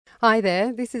Hi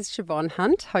there, this is Siobhan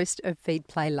Hunt, host of Feed,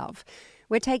 Play, Love.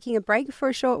 We're taking a break for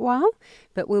a short while,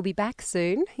 but we'll be back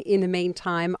soon. In the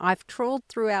meantime, I've trawled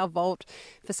through our vault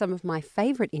for some of my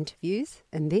favourite interviews,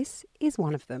 and this is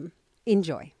one of them.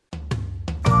 Enjoy.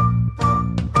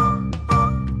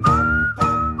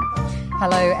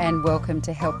 Hello and welcome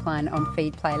to Helpline on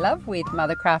Feed, Play, Love with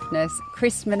Mothercraft nurse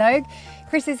Chris Minogue.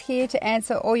 Chris is here to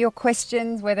answer all your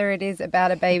questions, whether it is about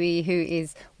a baby who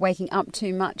is waking up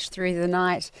too much through the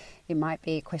night. It might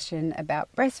be a question about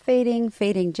breastfeeding,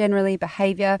 feeding generally,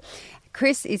 behaviour.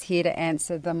 Chris is here to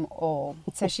answer them all.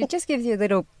 So she just gives you a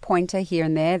little pointer here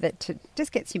and there that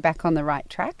just gets you back on the right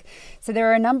track. So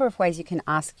there are a number of ways you can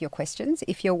ask your questions.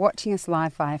 If you're watching us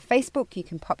live via Facebook, you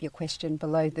can pop your question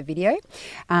below the video.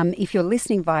 If you're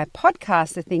listening via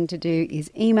podcast, the thing to do is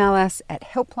email us at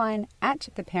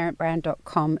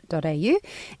helpline@theparentbrand.com.au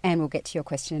and we'll get to your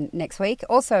question next week.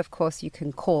 Also, of course, you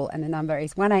can call and the number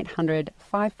is 1800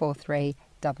 543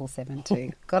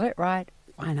 772. Got it right?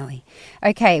 Finally.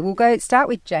 Okay, we'll start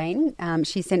with Jane.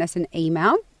 She sent us an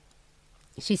email.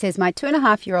 She says, my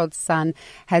 2.5-year-old son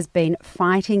has been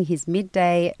fighting his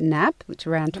midday nap, which is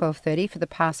around 12:30, for the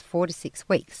past 4 to 6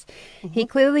 weeks. He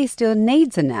clearly still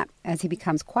needs a nap as he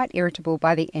becomes quite irritable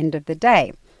by the end of the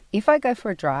day. If I go for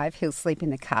a drive, he'll sleep in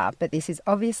the car, but this is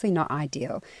obviously not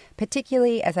ideal,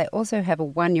 particularly as I also have a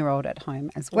 1-year-old at home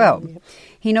as well.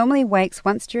 He normally wakes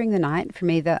once during the night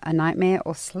from either a nightmare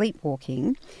or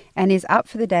sleepwalking and is up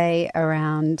for the day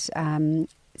around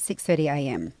 6:30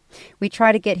 a.m. We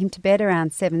try to get him to bed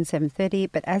around 7:30,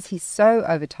 but as he's so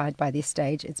overtired by this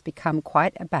stage, it's become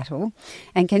quite a battle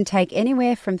and can take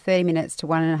anywhere from 30 minutes to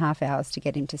 1.5 hours to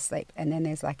get him to sleep. And then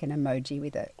there's like an emoji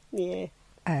with a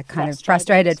kind of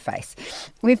frustrated face.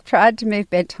 We've tried to move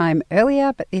bedtime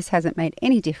earlier, but this hasn't made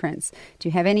any difference. Do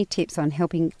you have any tips on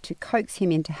helping to coax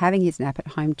him into having his nap at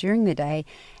home during the day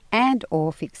and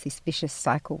or fix this vicious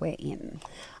cycle we're in?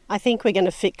 I think we're going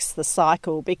to fix the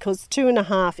cycle because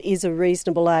 2.5 is a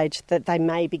reasonable age that they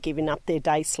may be giving up their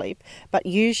day sleep. But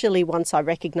usually once I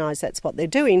recognise that's what they're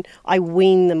doing, I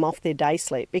wean them off their day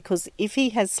sleep because if he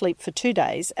has sleep for 2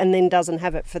 days and then doesn't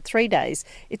have it for 3 days,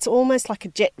 it's almost like a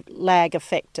jet lag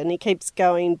effect and he keeps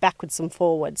going backwards and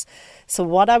forwards. So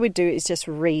what I would do is just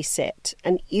reset.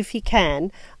 And if he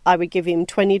can, I would give him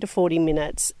 20 to 40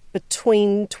 minutes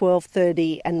between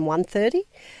 12:30 and 1:30.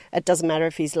 It doesn't matter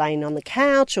if he's laying on the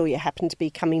couch or you happen to be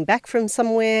coming back from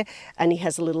somewhere and he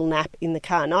has a little nap in the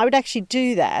car. And I would actually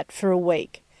do that for a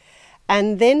week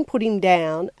and then put him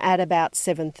down at about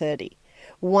 7:30.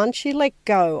 Once you let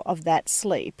go of that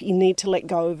sleep, you need to let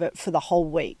go of it for the whole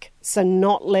week. So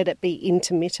not let it be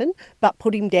intermittent, but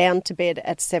put him down to bed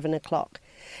at 7 o'clock.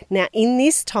 Now, in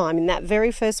this time, in that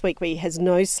very first week where he has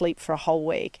no sleep for a whole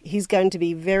week, he's going to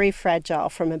be very fragile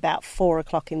from about 4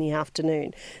 o'clock in the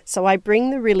afternoon. So I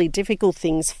bring the really difficult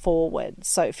things forward.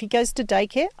 So if he goes to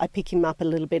daycare, I pick him up a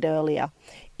little bit earlier.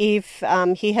 If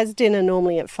he has dinner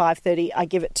normally at 5:30, I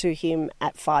give it to him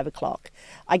at 5 o'clock.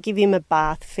 I give him a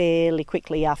bath fairly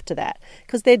quickly after that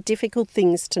because they're difficult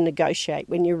things to negotiate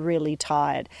when you're really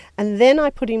tired. And then I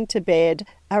put him to bed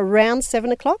around 7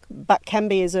 o'clock, but can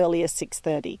be as early as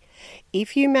 6:30.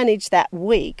 If you manage that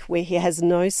week where he has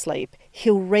no sleep,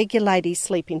 he'll regulate his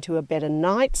sleep into a better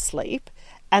night's sleep,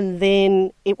 and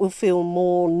then it will feel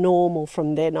more normal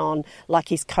from then on, like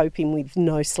he's coping with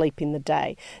no sleep in the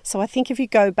day. So I think if you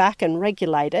go back and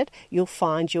regulate it, you'll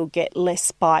find you'll get less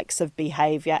spikes of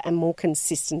behaviour and more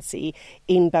consistency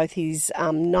in both his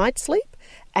night sleep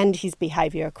and his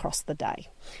behaviour across the day.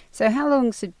 So how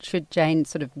long should Jane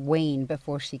sort of wean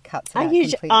before she cuts it out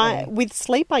completely? With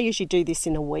sleep, I usually do this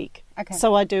in a week. Okay.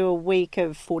 So I do a week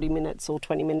of 40 minutes or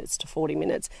 20 minutes to 40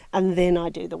 minutes, and then I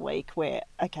do the week where,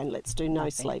 okay, let's do no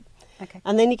sleep. Okay.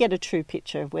 And then you get a true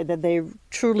picture of whether they're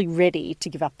truly ready to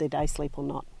give up their day sleep or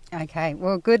not. Okay,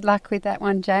 well, good luck with that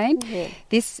one, Jane. Yeah.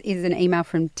 This is an email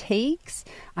from Teagues.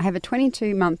 I have a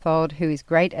 22-month-old who is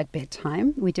great at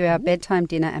bedtime. We do our bedtime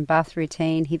dinner and bath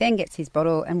routine. He then gets his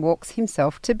bottle and walks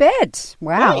himself to bed.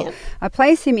 Wow. Brilliant. I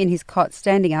place him in his cot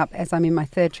standing up as I'm in my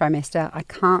 3rd trimester. I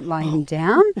can't lie him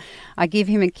down. I give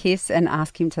him a kiss and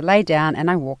ask him to lay down and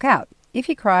I walk out. If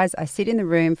he cries, I sit in the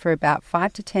room for about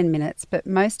 5 to 10 minutes, but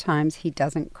most times he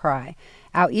doesn't cry.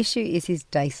 Our issue is his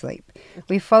day sleep.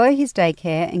 We follow his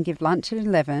daycare and give lunch at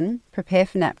 11, prepare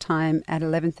for nap time at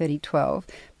 11:30, 12,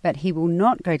 but he will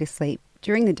not go to sleep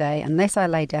during the day unless I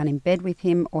lay down in bed with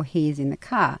him or he is in the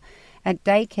car. At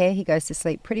daycare, he goes to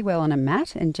sleep pretty well on a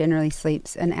mat and generally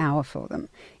sleeps an hour for them.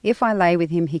 If I lay with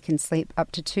him, he can sleep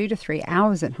up to 2 to 3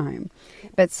 hours at home.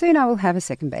 But soon I will have a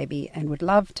second baby and would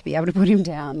love to be able to put him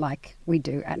down like we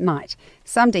do at night.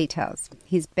 Some details.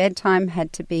 His bedtime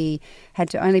had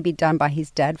to only be done by his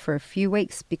dad for a few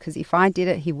weeks because if I did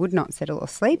it, he would not settle or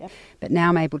sleep. Yep. But now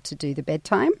I'm able to do the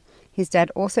bedtime. His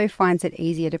dad also finds it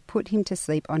easier to put him to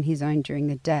sleep on his own during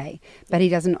the day, but he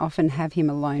doesn't often have him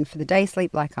alone for the day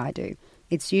sleep like I do.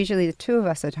 It's usually the two of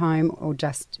us at home or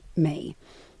just me.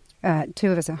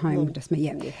 Two of us at home, just me,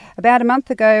 yeah. About a month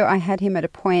ago, I had him at a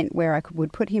point where I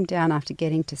would put him down after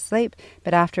getting to sleep,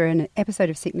 but after an episode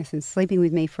of sickness and sleeping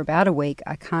with me for about a week,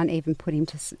 I can't even put him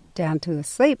down to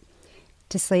sleep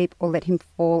or let him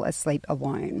fall asleep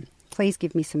alone. Please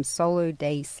give me some solo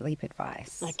day sleep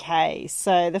advice. Okay,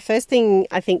 so the first thing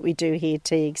I think we do here,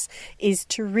 Teagues, is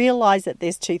to realise that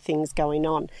there's two things going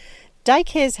on.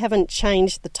 Daycares haven't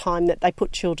changed the time that they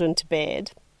put children to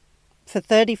bed for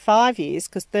 35 years,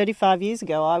 because 35 years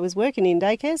ago I was working in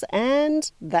daycares and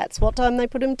that's what time they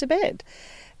put them to bed.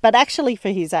 But actually for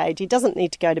his age, he doesn't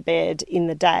need to go to bed in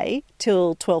the day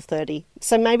till 12:30.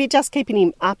 So maybe just keeping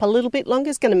him up a little bit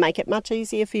longer is going to make it much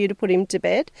easier for you to put him to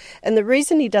bed. And the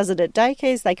reason he does it at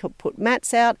daycare is they could put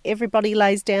mats out, everybody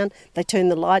lays down, they turn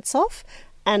the lights off,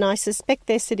 and I suspect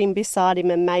they're sitting beside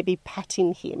him and maybe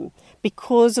patting him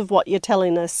because of what you're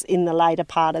telling us in the later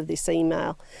part of this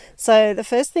email. So the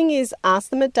first thing is ask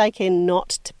them at daycare not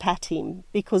to pat him,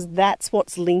 because that's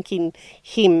what's linking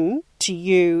him to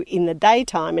you in the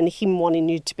daytime and him wanting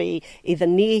you to be either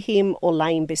near him or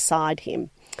laying beside him.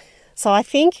 So I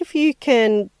think if you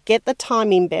can get the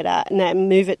timing better and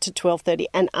move it to 12:30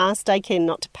 and ask daycare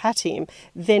not to pat him,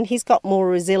 then he's got more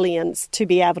resilience to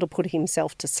be able to put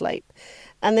himself to sleep.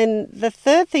 And then the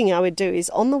third thing I would do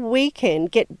is on the weekend,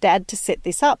 get Dad to set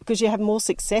this up because you have more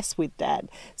success with Dad.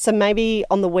 So maybe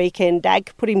on the weekend, Dad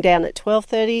could put him down at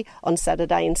 12:30 on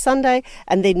Saturday and Sunday,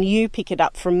 and then you pick it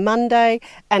up from Monday.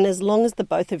 And as long as the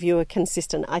both of you are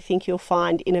consistent, I think you'll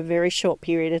find in a very short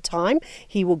period of time,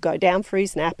 he will go down for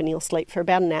his nap and he'll sleep for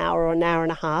about an hour or an hour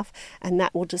and a half. And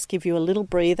that will just give you a little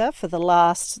breather for the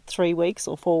last 3 weeks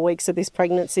or 4 weeks of this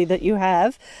pregnancy that you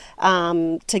have,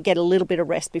 to get a little bit of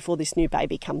rest before this new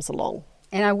baby comes along.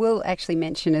 And I will actually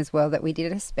mention as well that we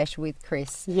did a special with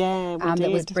Chris. Yeah, we did.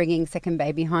 That was bringing second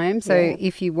baby home. So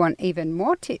if you want even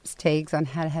more tips, Teagues, on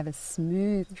how to have a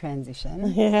smooth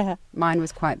transition, mine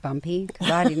was quite bumpy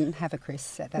because I didn't have a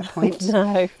Chris at that point.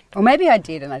 No. Or maybe I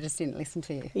did and I just didn't listen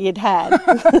to you. You'd had.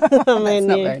 That's not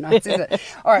very nice, is it?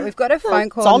 All right, we've got a phone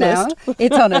call now.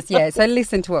 It's honest, yeah. So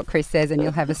listen to what Chris says and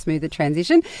you'll have a smoother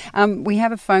transition. We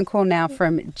have a phone call now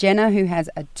from Jenna, who has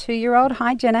a 2-year-old.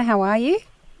 Hi, Jenna. How are you?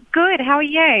 Good, how are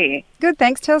you? Good,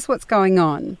 thanks. Tell us what's going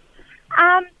on.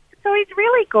 So he's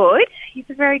really good. He's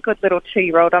a very good little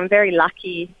 2-year-old. I'm very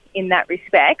lucky in that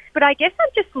respect. But I guess I'm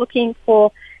just looking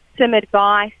for some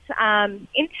advice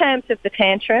in terms of the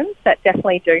tantrums that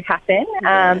definitely do happen.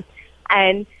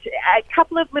 And a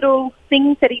couple of little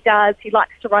things that he does. He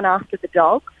likes to run after the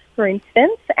dogs, for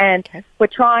instance, and we're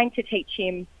trying to teach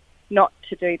him not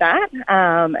to do that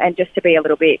and just to be a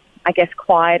little bit, I guess,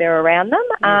 quieter around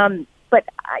them. But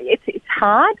it's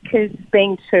hard because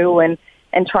being 2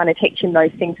 and trying to teach him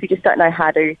those things, we just don't know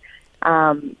how to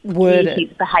word his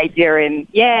behaviour and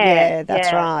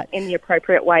that's right, in the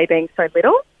appropriate way, being so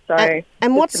little. So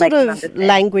and what sort of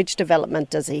language development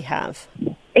does he have?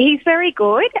 He's very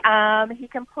good. He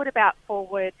can put about 4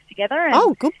 words together.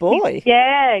 And good boy.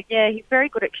 He's very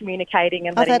good at communicating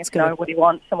and letting us know what he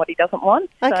wants and what he doesn't want.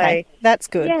 Okay, so, that's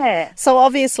good. Yeah. So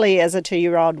obviously as a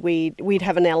 2-year-old, we'd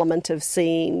have an element of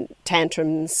seeing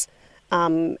tantrums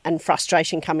and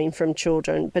frustration coming from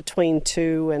children between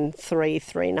 2 and 3,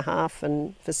 3.5,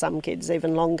 and for some kids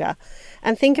even longer.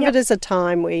 And think of it as a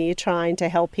time where you're trying to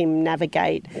help him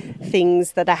navigate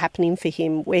things that are happening for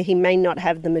him where he may not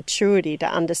have the maturity to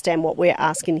understand what we're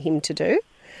asking him to do.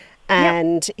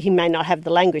 And he may not have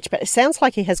the language, but it sounds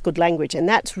like he has good language, and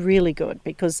that's really good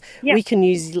because we can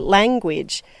use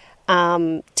language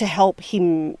to help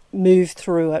him move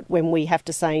through it when we have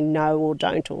to say no or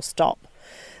don't or stop.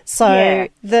 So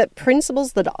the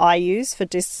principles that I use for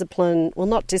discipline, well,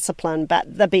 not discipline, but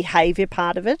the behaviour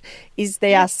part of it, is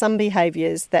there are some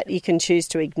behaviours that you can choose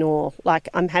to ignore. Like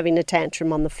I'm having a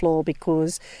tantrum on the floor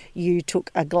because you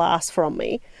took a glass from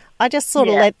me. I just sort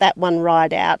of let that one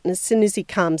ride out, and as soon as he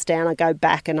calms down, I go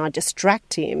back and I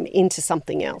distract him into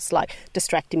something else, like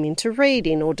distract him into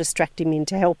reading or distract him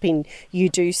into helping you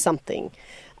do something.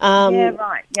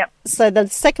 Right. Yep. So the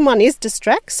second one is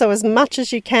distract. So as much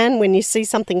as you can, when you see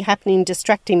something happening,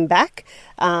 distract him back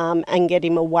and get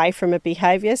him away from a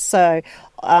behaviour. So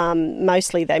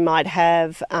mostly they might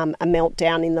have a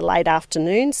meltdown in the late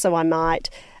afternoon. So I might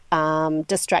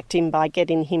distract him by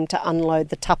getting him to unload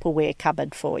the Tupperware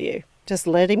cupboard for you. Just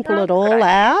let him pull it all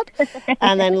out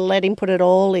and then let him put it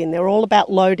all in. They're all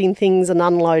about loading things and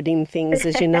unloading things,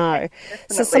 as you know.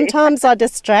 So sometimes I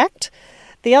distract.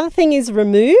 The other thing is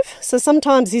remove. So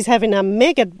sometimes he's having a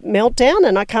mega meltdown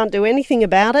and I can't do anything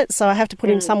about it, so I have to put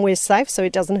him somewhere safe so he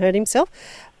doesn't hurt himself.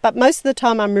 But most of the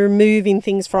time I'm removing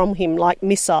things from him, like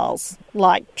missiles,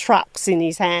 like trucks in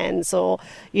his hands, or,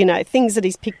 you know, things that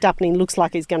he's picked up and he looks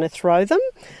like he's going to throw them.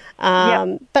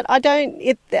 But I don't,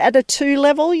 at a 2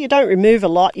 level, you don't remove a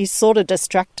lot, you sort of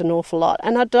distract an awful lot.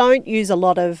 And I don't use a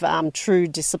lot of true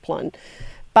discipline.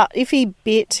 But if he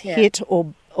bit, hit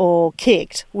or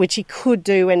kicked, which he could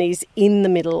do when he's in the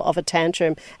middle of a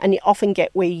tantrum, and you often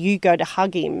get where you go to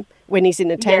hug him when he's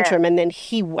in a tantrum and then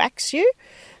he whacks you.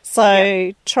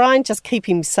 So try and just keep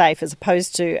him safe as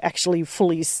opposed to actually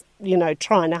fully, you know,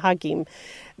 trying to hug him.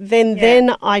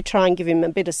 Then I try and give him a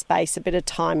bit of space, a bit of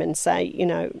time and say, you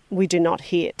know, we do not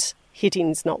hit.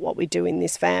 Hitting's not what we do in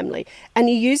this family. And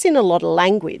you're using a lot of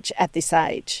language at this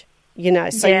age, you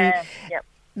know. So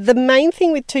the main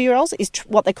thing with 2-year-olds is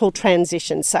what they call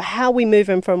transitions. So how we move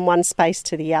them from one space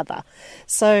to the other.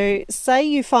 So say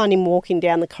you find him walking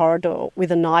down the corridor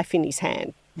with a knife in his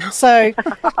hand. So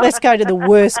let's go to the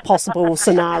worst possible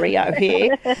scenario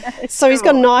here. So he's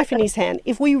got a knife in his hand.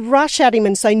 If we rush at him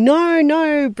and say,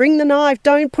 no, bring the knife,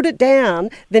 don't put it down,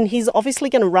 then he's obviously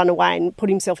going to run away and put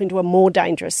himself into a more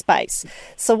dangerous space.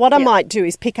 So what I might do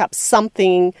is pick up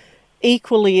something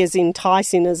equally as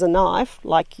enticing as a knife,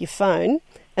 like your phone,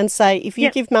 and say, if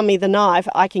you give Mummy the knife,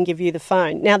 I can give you the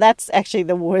phone. Now, that's actually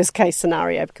the worst case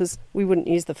scenario because we wouldn't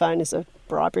use the phone as a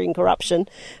bribery and corruption.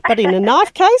 But in a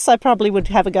knife case, I probably would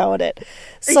have a go at it.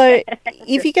 So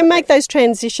if you can make those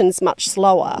transitions much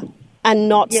slower and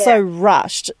not so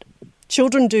rushed,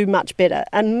 children do much better.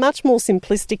 A much more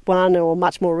simplistic one or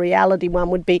much more reality one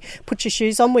would be, put your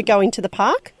shoes on, we're going to the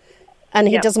park. And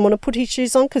he doesn't want to put his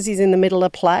shoes on because he's in the middle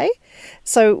of play.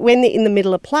 So when they're in the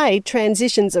middle of play,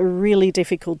 transitions are really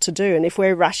difficult to do. And if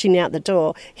we're rushing out the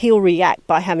door, he'll react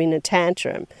by having a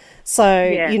tantrum.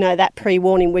 So, you know, that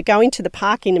pre-warning, we're going to the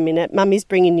park in a minute, Mummy's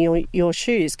bringing your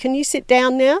shoes. Can you sit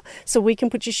down now so we can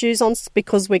put your shoes on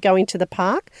because we're going to the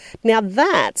park? Now,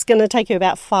 that's going to take you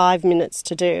about 5 minutes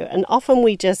to do. And often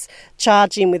we just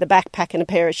charge in with a backpack and a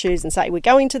pair of shoes and say, we're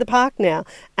going to the park now.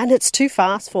 And it's too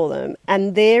fast for them.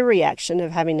 And their reaction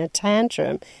of having a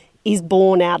tantrum is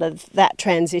born out of that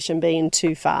transition being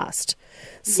too fast.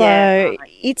 So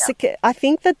I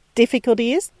think the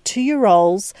difficulty is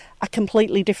 2-year-olds are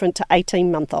completely different to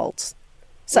 18-month-olds.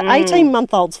 So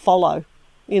 18-month-olds follow.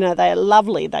 You know, they are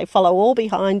lovely. They follow all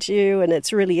behind you and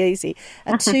it's really easy.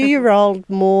 A 2-year-old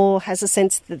more has a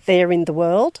sense that they're in the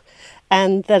world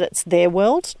and that it's their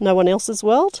world, no one else's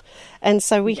world. And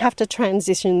so we have to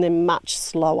transition them much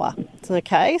slower.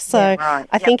 Okay? So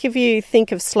I think if you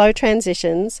think of slow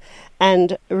transitions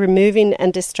and removing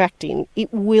and distracting, it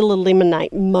will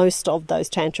eliminate most of those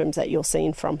tantrums that you're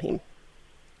seeing from him.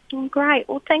 Oh, great.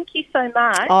 Well, thank you so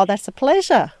much. Oh, that's a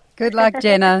pleasure. Good luck,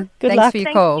 Jenna. Good Thanks luck. for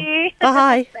your call. You.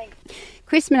 Bye. Thanks.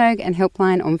 Chris Minogue and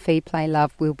Helpline on Feed, Play,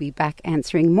 Love will be back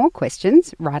answering more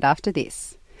questions right after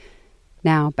this.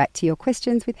 Now, back to your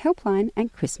questions with Helpline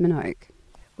and Chris Minogue.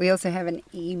 We also have an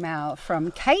email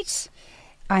from Kate.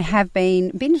 I have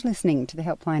been binge listening to the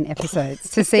Helpline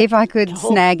episodes to see if I could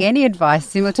snag any advice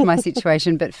similar to my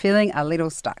situation, but feeling a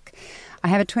little stuck. I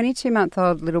have a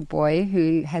 22-month-old little boy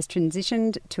who has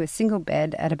transitioned to a single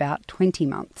bed at about 20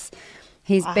 months.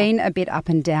 He's been a bit up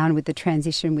and down with the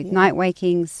transition with night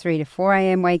wakings, 3 to 4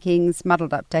 a.m. wakings,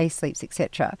 muddled up day sleeps,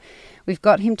 etc. We've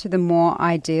got him to the more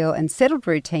ideal and settled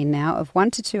routine now of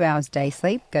 1 to 2 hours day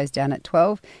sleep, goes down at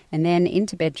 12, and then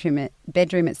into bedroom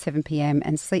at 7 p.m.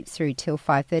 and sleeps through till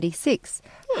 5:36.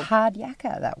 Hard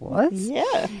yakka, that was.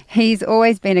 Yeah. He's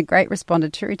always been a great responder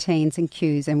to routines and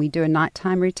cues, and we do a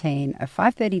nighttime routine of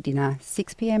 5:30 dinner,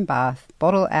 6 p.m. bath,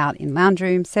 bottle out in lounge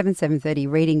room,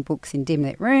 7:30 reading books in dim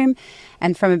lit room,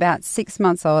 and from about 6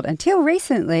 months old until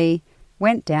recently,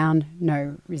 went down,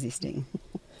 no resisting.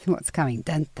 What's coming?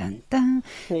 Dun, dun, dun.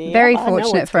 Yeah, Very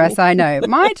fortunate for us, I know.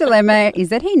 My dilemma is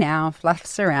that he now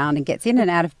fluffs around and gets in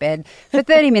and out of bed for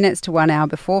 30 minutes to 1 hour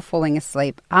before falling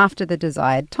asleep after the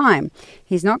desired time.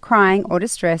 He's not crying or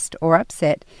distressed or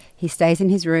upset. He stays in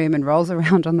his room and rolls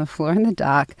around on the floor in the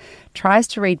dark, tries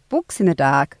to read books in the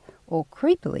dark, or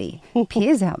creepily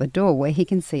peers out the door where he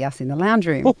can see us in the lounge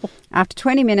room. After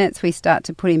 20 minutes, we start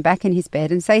to put him back in his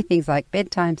bed and say things like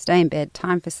bedtime, stay in bed,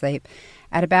 time for sleep.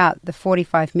 At about the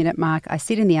 45-minute mark, I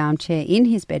sit in the armchair in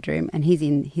his bedroom and he's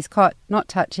in his cot, not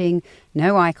touching,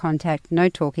 no eye contact, no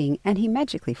talking, and he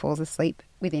magically falls asleep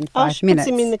within 5 minutes.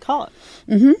 Puts him in the cot?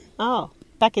 Mm-hmm. Oh,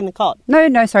 back in the cot?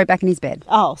 No, sorry, back in his bed.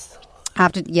 Oh,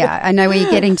 I know where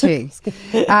you're getting to.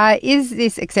 Is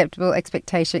this acceptable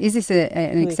expectation? Is this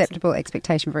an acceptable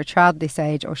expectation for a child this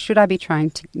age, or should I be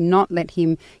trying to not let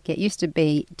him get used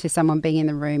to someone being in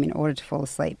the room in order to fall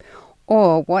asleep?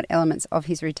 Or what elements of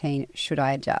his routine should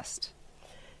I adjust?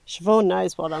 Siobhan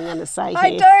knows what I'm going to say here.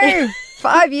 I do.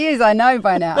 5 years, I know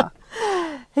by now.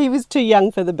 He was too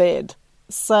young for the bed.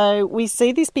 So we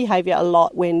see this behaviour a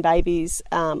lot when babies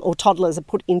or toddlers are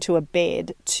put into a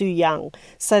bed too young.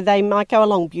 So they might go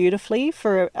along beautifully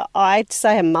for, I'd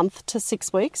say, a month to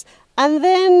 6 weeks. And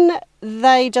then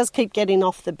they just keep getting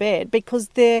off the bed because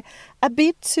they're a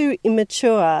bit too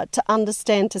immature to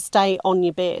understand to stay on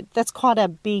your bed. That's quite a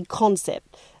big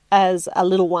concept as a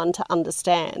little one to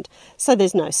understand. So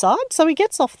there's no side, so he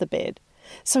gets off the bed.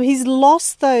 So he's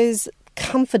lost those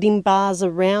comforting bars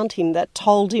around him that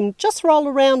told him just roll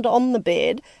around on the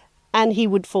bed and he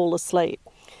would fall asleep.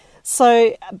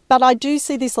 So, but I do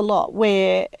see this a lot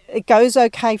where it goes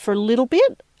okay for a little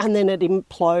bit and then it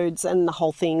implodes and the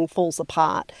whole thing falls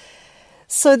apart.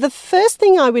 So the first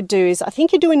thing I would do is I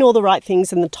think you're doing all the right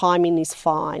things and the timing is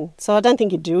fine. So I don't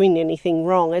think you're doing anything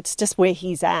wrong. It's just where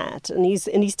he's at and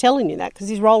he's telling you that because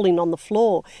he's rolling on the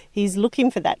floor. He's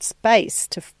looking for that space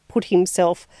to put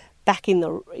himself back in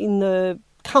the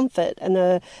comfort and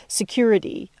the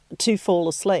security to fall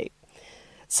asleep.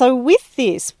 So with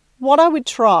this, what I would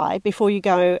try before you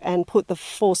go and put the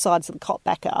four sides of the cot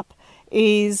back up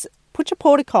is put your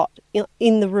porta cot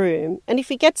in the room. And if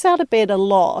he gets out of bed a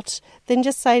lot, then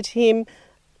just say to him,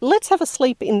 let's have a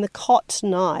sleep in the cot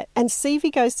tonight and see if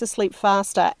he goes to sleep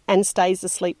faster and stays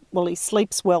asleep. Well, he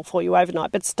sleeps well for you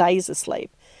overnight, but stays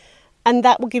asleep. And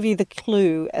that will give you the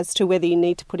clue as to whether you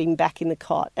need to put him back in the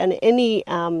cot. And any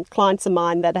clients of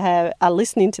mine that are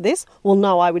listening to this will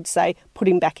know I would say put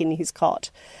him back in his cot.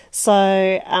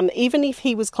 So even if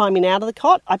he was climbing out of the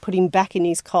cot, I put him back in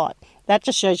his cot. That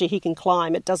just shows you he can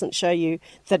climb. It doesn't show you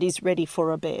that he's ready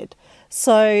for a bed.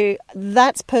 So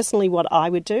that's personally what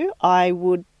I would do. I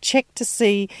would check to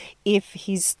see if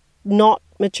he's not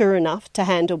mature enough to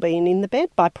handle being in the bed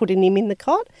by putting him in the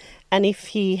cot. And if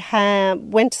he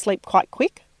went to sleep quite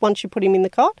quick once you put him in the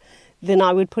cot, then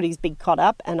I would put his big cot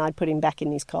up and I'd put him back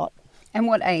in his cot. And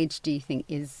what age do you think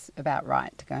is about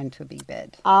right to go into a big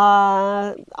bed?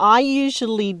 I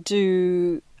usually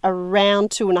do around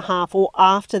 2.5 or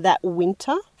after that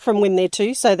winter from when they're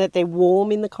 2 so that they're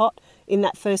warm in the cot in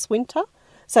that first winter.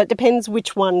 So it depends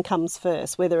which one comes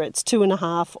first, whether it's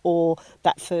 2.5 or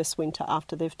that first winter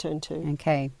after they've turned 2.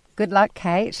 Okay. Good luck,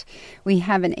 Kate. We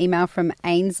have an email from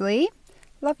Ainsley.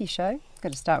 Love your show.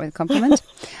 Got to start with a compliment.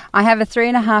 I have a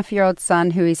 3.5-year-old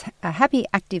son who is a happy,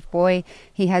 active boy.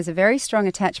 He has a very strong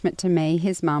attachment to me,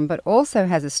 his mum, but also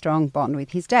has a strong bond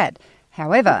with his dad.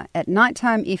 However, at night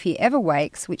time, if he ever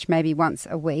wakes, which may be once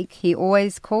a week, he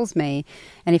always calls me.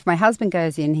 And if my husband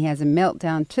goes in, he has a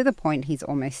meltdown to the point he's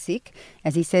almost sick,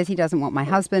 as he says he doesn't want my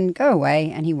husband, go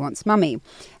away, and he wants mummy.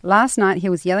 Last night, he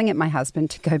was yelling at my husband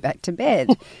to go back to bed.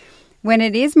 When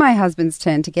it is my husband's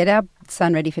turn to get our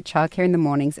son ready for childcare in the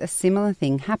mornings, a similar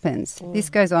thing happens. This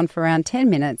goes on for around 10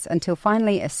 minutes until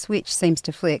finally a switch seems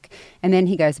to flick and then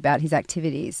he goes about his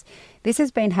activities. This has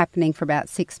been happening for about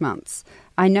 6 months.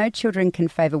 I know children can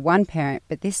favour one parent,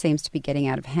 but this seems to be getting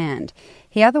out of hand.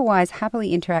 He otherwise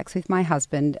happily interacts with my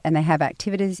husband and they have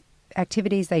activities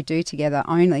they do together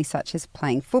only, such as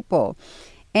playing football.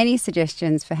 Any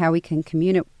suggestions for how we can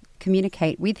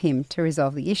communicate with him to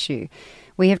resolve the issue?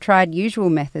 We have tried usual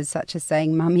methods such as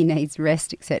saying mummy needs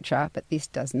rest, etc., but this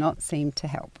does not seem to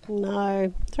help.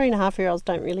 No, 3.5-year-olds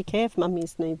don't really care if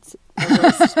mummies needs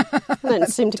rest. They don't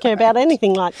seem to care about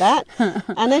anything like that.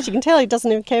 And as you can tell, he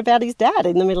doesn't even care about his dad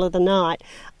in the middle of the night.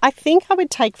 I think I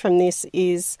would take from this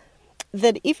is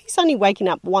that if he's only waking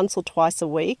up once or twice a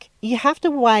week, you have to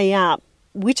weigh up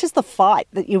which is the fight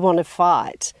that you want to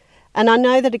fight. And I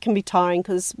know that it can be tiring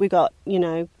because we've got,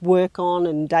 work on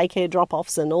and daycare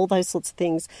drop-offs and all those sorts of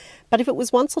things. But if it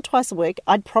was once or twice a week,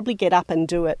 I'd probably get up and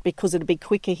do it because it'd be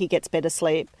quicker, he gets better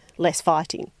sleep, less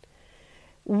fighting.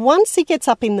 Once he gets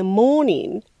up in the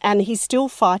morning and he's still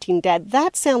fighting Dad,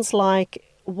 that sounds like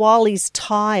while he's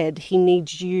tired, he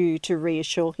needs you to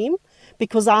reassure him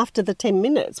because after the 10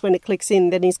 minutes, when it clicks in,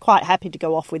 then he's quite happy to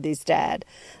go off with his dad.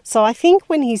 So I think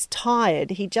when he's tired,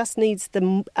 he just needs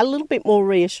a little bit more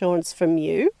reassurance from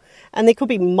you. And there could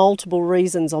be multiple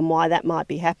reasons on why that might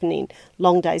be happening.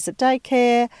 Long days at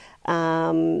daycare,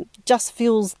 just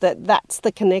feels that that's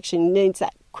the connection. He needs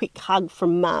that quick hug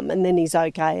from mum, and then he's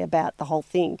okay about the whole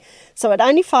thing. So I'd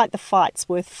only fight the fights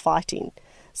worth fighting.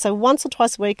 So once or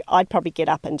twice a week, I'd probably get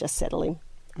up and just settle him.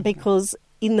 Because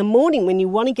in the morning, when you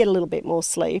want to get a little bit more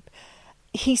sleep,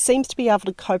 he seems to be able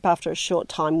to cope after a short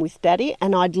time with daddy,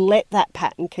 and I'd let that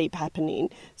pattern keep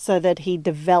happening so that he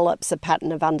develops a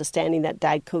pattern of understanding that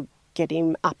dad could get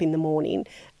him up in the morning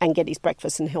and get his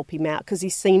breakfast and help him out, because he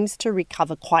seems to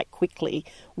recover quite quickly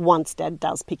once dad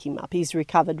does pick him up. He's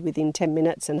recovered within 10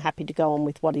 minutes and happy to go on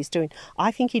with what he's doing.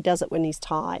 I think he does it when he's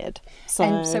tired.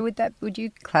 So would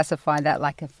you classify that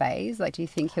like a phase? Like, do you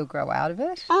think he'll grow out of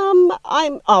it?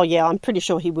 I'm pretty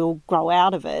sure he will grow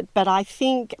out of it, but I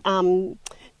think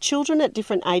children at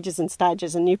different ages and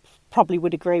stages, and you probably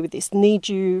would agree with this, need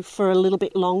you for a little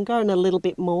bit longer and a little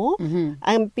bit more,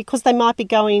 because they might be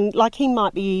going, like he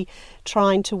might be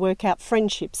trying to work out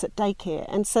friendships at daycare,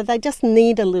 and so they just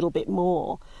need a little bit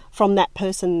more from that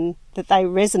person that they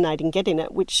resonate and get in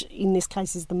it, which in this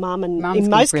case is the mum, and Mums in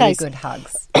most give really cases, good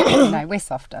hugs. No, we're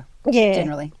softer. Yeah,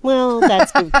 generally. Well,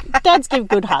 dads give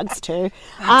good hugs too,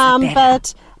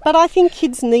 But I think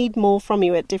kids need more from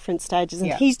you at different stages,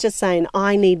 and he's just saying,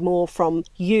 I need more from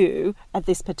you at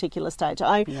this particular stage.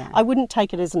 I wouldn't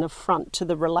take it as an affront to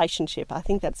the relationship. I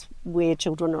think that's where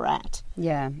children are at.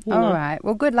 Yeah. All right.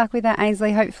 Well, good luck with that,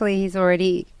 Ainsley. Hopefully he's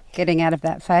already getting out of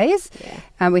that phase.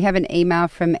 Yeah. We have an email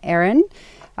from Erin.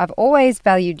 I've always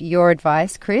valued your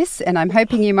advice, Chris, and I'm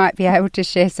hoping you might be able to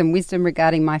share some wisdom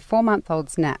regarding my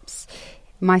 4-month-old's naps.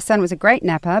 My son was a great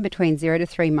napper between 0 to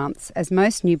 3 months, as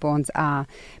most newborns are.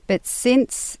 But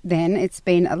since then, it's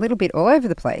been a little bit all over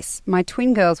the place. My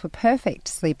twin girls were perfect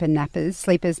sleepers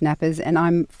nappers, and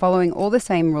I'm following all the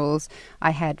same rules I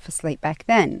had for sleep back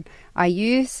then. I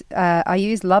use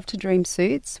Love to Dream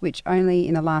suits, which only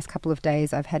in the last couple of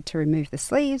days I've had to remove the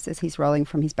sleeves as he's rolling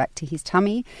from his back to his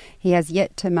tummy. He has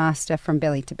yet to master from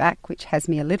belly to back, which has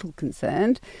me a little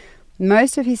concerned.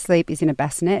 Most of his sleep is in a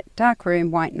bassinet, dark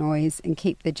room, white noise, and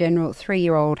keep the general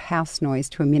 3-year-old house noise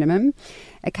to a minimum.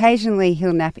 Occasionally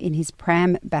he'll nap in his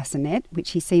pram bassinet,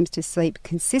 which he seems to sleep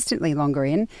consistently longer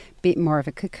in, bit more of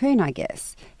a cocoon, I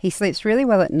guess. He sleeps really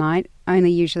well at night, only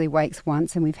usually wakes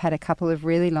once, and we've had a couple of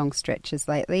really long stretches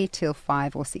lately till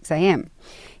 5 or 6 a.m.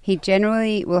 He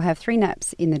generally will have 3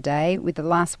 naps in the day, with the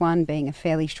last one being a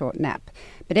fairly short nap.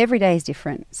 But every day is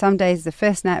different. Some days the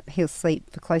first nap he'll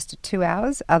sleep for close to 2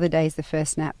 hours. Other days the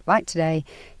first nap, like today,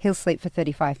 he'll sleep for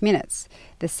 35 minutes.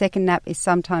 The second nap is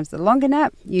sometimes the longer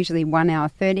nap, usually 1 hour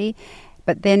 30.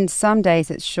 But then some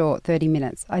days it's short, 30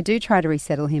 minutes. I do try to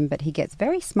resettle him, but he gets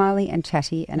very smiley and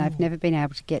chatty, and I've never been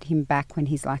able to get him back when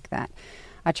he's like that.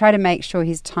 I try to make sure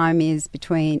his uptime is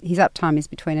between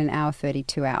 1 hour 30,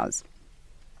 2 hours.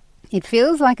 It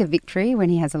feels like a victory when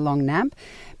he has a long nap,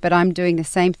 but I'm doing the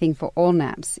same thing for all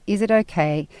naps. Is it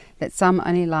okay that some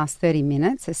only last 30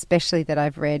 minutes, especially that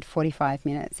I've read 45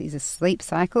 minutes is a sleep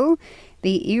cycle?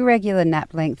 The irregular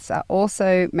nap lengths are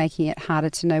also making it harder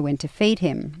to know when to feed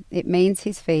him. It means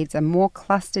his feeds are more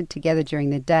clustered together during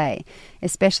the day,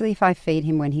 especially if I feed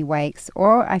him when he wakes,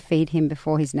 or I feed him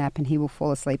before his nap and he will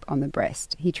fall asleep on the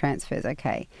breast. He transfers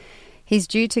okay. He's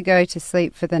due to go to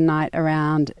sleep for the night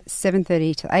around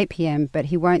 7:30 to 8 p.m, but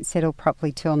he won't settle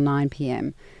properly till 9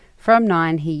 p.m. From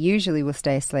 9, he usually will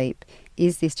stay asleep.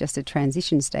 Is this just a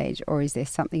transition stage, or is there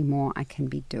something more I can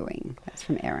be doing? That's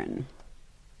from Erin.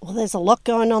 Well, there's a lot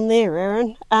going on there,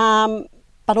 Erin,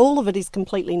 but all of it is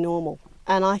completely normal.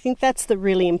 And I think that's the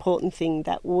really important thing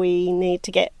that we need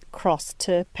to get across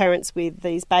to parents with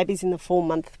these babies in the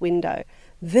 4-month window.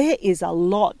 There is a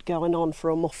lot going on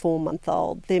for a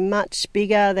 4-month-old. They're much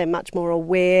bigger, they're much more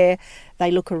aware,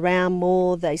 they look around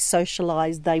more, they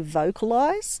socialise, they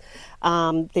vocalise.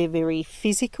 They're very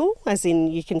physical, as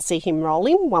in you can see him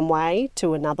rolling one way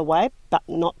to another way, but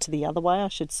not to the other way, I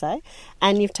should say.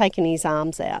 And you've taken his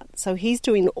arms out. So he's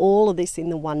doing all of this in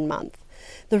the 1 month.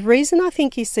 The reason I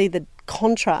think you see the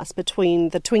contrast between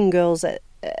the twin girls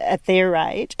at their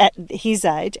age, at his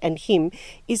age and him,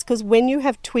 is because when you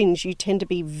have twins you tend to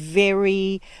be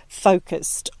very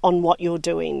focused on what you're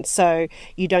doing. So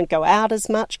you don't go out as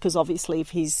much because obviously if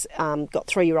he's got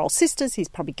 3-year-old sisters he's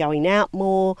probably going out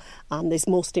more, there's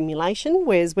more stimulation,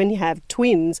 whereas when you have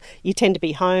twins you tend to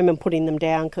be home and putting them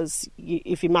down because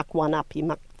if you muck one up you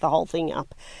muck the whole thing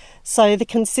up. So the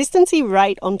consistency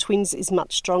rate on twins is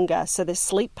much stronger, so the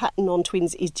sleep pattern on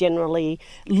twins is generally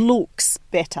looks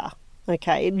better.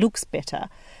 Okay, it looks better.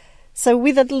 So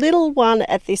with a little one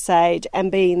at this age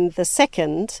and being the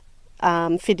second,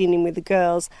 fitting in with the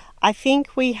girls, I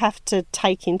think we have to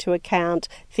take into account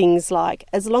things like,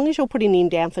 as long as you're putting him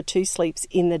down for 2 sleeps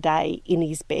in the day in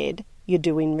his bed, you're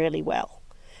doing really well.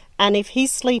 And if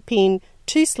he's sleeping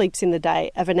 2 sleeps in the day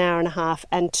of an hour and a half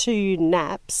and 2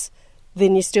 naps,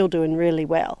 then you're still doing really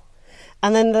well.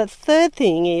 And then the third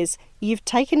thing is you've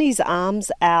taken his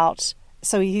arms out.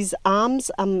 So his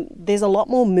arms, there's a lot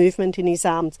more movement in his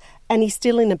arms, and he's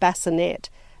still in a bassinet.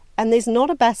 And there's not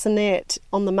a bassinet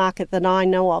on the market that I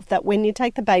know of that when you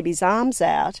take the baby's arms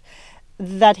out,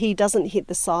 that he doesn't hit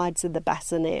the sides of the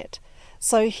bassinet.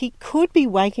 So he could be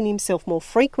waking himself more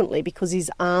frequently because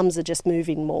his arms are just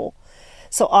moving more.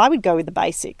 So I would go with the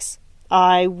basics.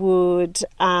 I would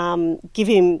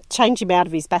change him out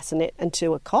of his bassinet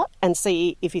into a cot and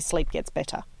see if his sleep gets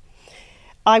better.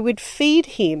 I would feed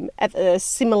him at a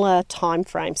similar time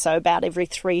frame, so about every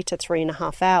 3 to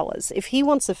 3.5 hours. If he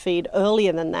wants to feed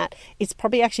earlier than that, it's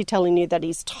probably actually telling you that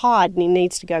he's tired and he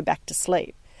needs to go back to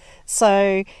sleep.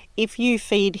 So if you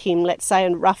feed him, let's say,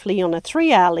 roughly on a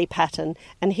 3-hourly pattern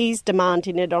and he's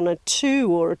demanding it on a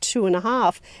 2 or a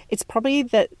 2.5, it's probably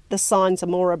that the signs are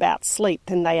more about sleep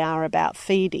than they are about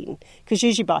feeding. Because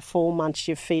usually by 4 months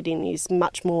your feeding is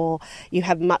much more, you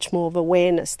have much more of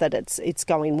awareness that it's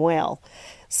going well.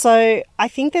 So I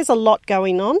think there's a lot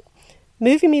going on.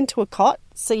 Move him into a cot,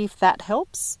 see if that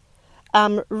helps.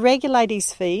 Regulate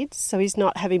his feeds so he's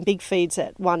not having big feeds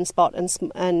at one spot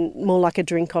and more like a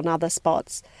drink on other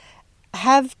spots.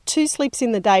 Have 2 sleeps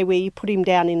in the day where you put him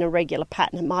down in a regular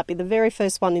pattern. It might be the very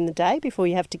first one in the day before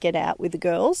you have to get out with the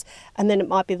girls, and then it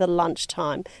might be the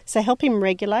lunchtime. So help him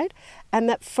regulate, and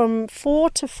that from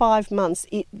 4 to 5 months,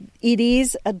 it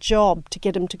is a job to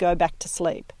get him to go back to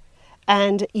sleep.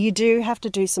 And you do have to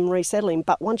do some resettling,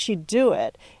 but once you do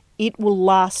it, it will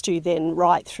last you then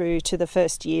right through to the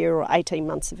first year or 18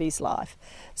 months of his life.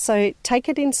 So take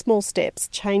it in small steps,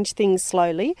 change things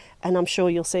slowly, and I'm sure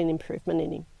you'll see an improvement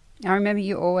in him. I remember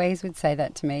you always would say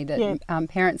that to me, that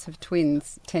parents of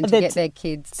twins tend to get their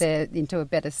kids into a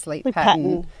better sleep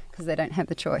pattern because they don't have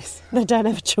the choice. They don't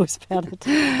have a choice about it.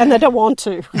 And they don't want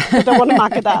to. They don't want to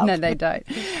muck it up. No, they don't.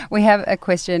 We have a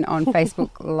question on Facebook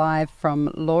Live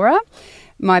from Laura.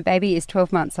 My baby is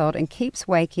 12 months old and keeps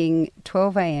waking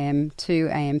 12 a.m, 2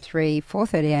 a.m, 3,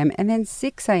 4:30 a.m, and then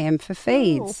 6 a.m. for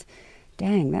feeds. Oh.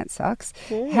 Dang, that sucks.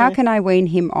 Yeah. How can I wean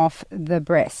him off the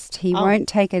breast? He won't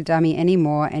take a dummy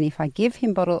anymore, and if I give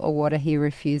him bottle or water, he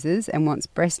refuses and wants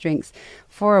breast drinks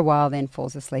for a while, then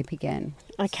falls asleep again.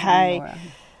 Okay.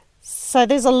 So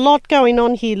there's a lot going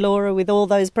on here, Laura, with all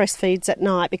those breastfeeds at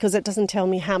night, because it doesn't tell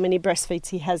me how many breastfeeds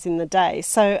he has in the day.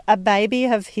 So a baby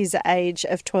of his age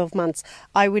of 12 months,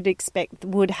 I would expect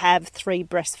would have 3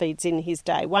 breastfeeds in his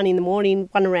day, 1 in the morning,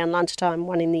 1 around lunchtime,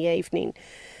 1 in the evening.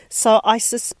 So I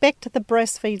suspect the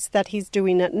breastfeeds that he's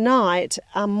doing at night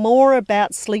are more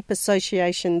about sleep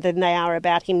association than they are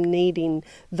about him needing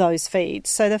those feeds.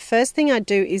 So the first thing I'd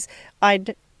do is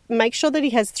I'd make sure that he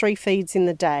has 3 feeds in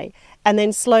the day and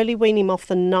then slowly wean him off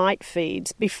the night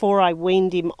feeds before I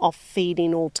weaned him off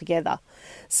feeding altogether.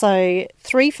 So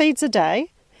 3 feeds a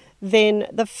day. Then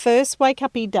the first wake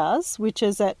up he does, which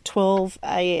is at 12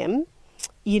 a.m,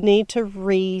 you need to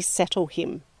resettle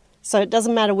him. So it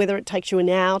doesn't matter whether it takes you an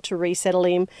hour to resettle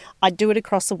him. I'd do it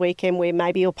across the weekend where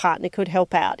maybe your partner could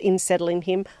help out in settling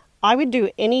him. I would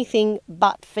do anything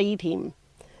but feed him.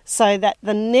 So that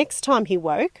the next time he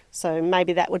woke, so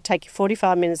maybe that would take you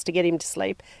 45 minutes to get him to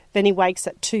sleep, then he wakes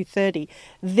at 2:30.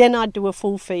 Then I'd do a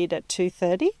full feed at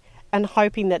 2:30 and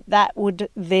hoping that that would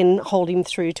then hold him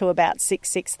through to about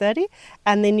 6:30.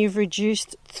 And then you've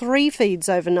reduced 3 feeds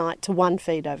overnight to 1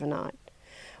 feed overnight.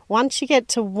 Once you get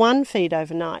to 1 feed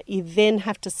overnight, you then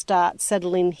have to start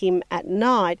settling him at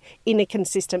night in a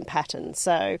consistent pattern.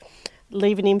 So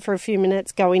leaving him for a few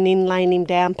minutes, going in, laying him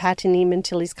down, patting him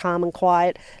until he's calm and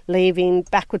quiet, leaving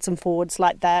backwards and forwards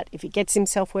like that. If he gets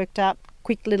himself worked up,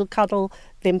 quick little cuddle,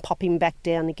 then pop him back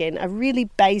down again. A really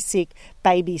basic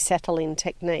baby settling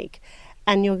technique.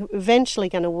 And you're eventually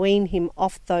going to wean him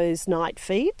off those night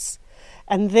feeds.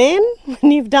 And then,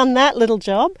 when you've done that little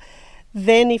job,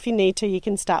 then if you need to, you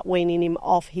can start weaning him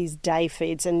off his day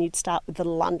feeds, and you'd start with the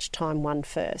lunchtime one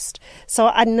first. So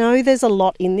I know there's a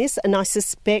lot in this, and I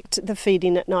suspect the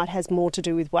feeding at night has more to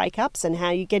do with wake-ups and how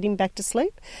you get him back to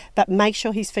sleep, but make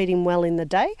sure he's feeding well in the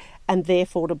day, and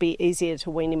therefore it'll be easier to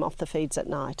wean him off the feeds at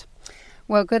night.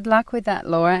 Well, good luck with that,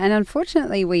 Laura. And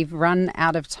unfortunately, we've run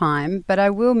out of time. But I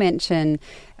will mention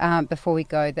before we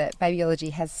go that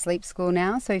Babyology has Sleep School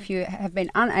now. So if you have been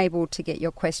unable to get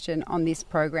your question on this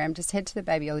program, just head to the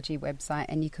Babyology website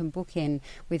and you can book in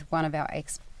with one of our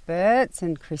experts,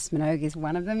 and Chris Minogue is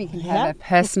one of them. You can have a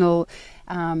personal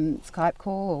Skype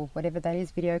call or whatever that is,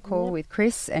 video call with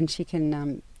Chris, and she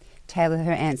can tailor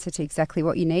her answer to exactly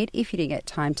what you need if you didn't get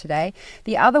time today.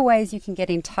 The other ways you can get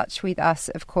in touch with us,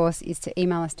 of course, is to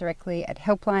email us directly at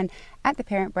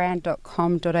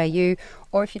helpline@theparentbrand.com.au,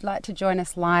 or if you'd like to join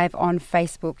us live on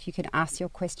Facebook, you can ask your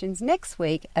questions next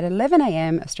week at 11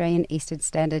 a.m. Australian Eastern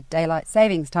Standard Daylight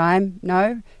Savings Time.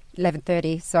 No,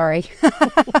 11:30, sorry.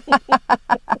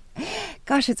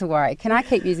 Gosh, it's a worry. Can I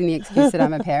keep using the excuse that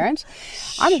I'm a parent?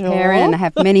 I'm a parent and I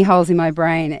have many holes in my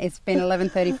brain. It's been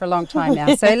 11:30 for a long time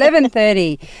now. So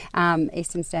 11:30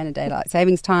 Eastern Standard Daylight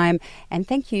Savings Time. And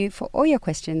thank you for all your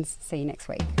questions. See you next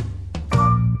week.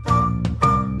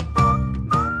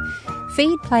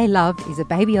 Feed, Play, Love is a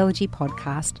babyology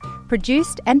podcast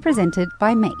produced and presented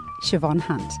by me, Siobhan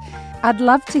Hunt. I'd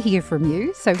love to hear from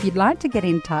you, so if you'd like to get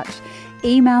in touch,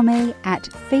 email me at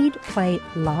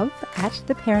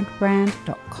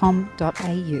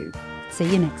feedplaylove@theparentbrand.com.au.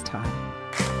 See you next time.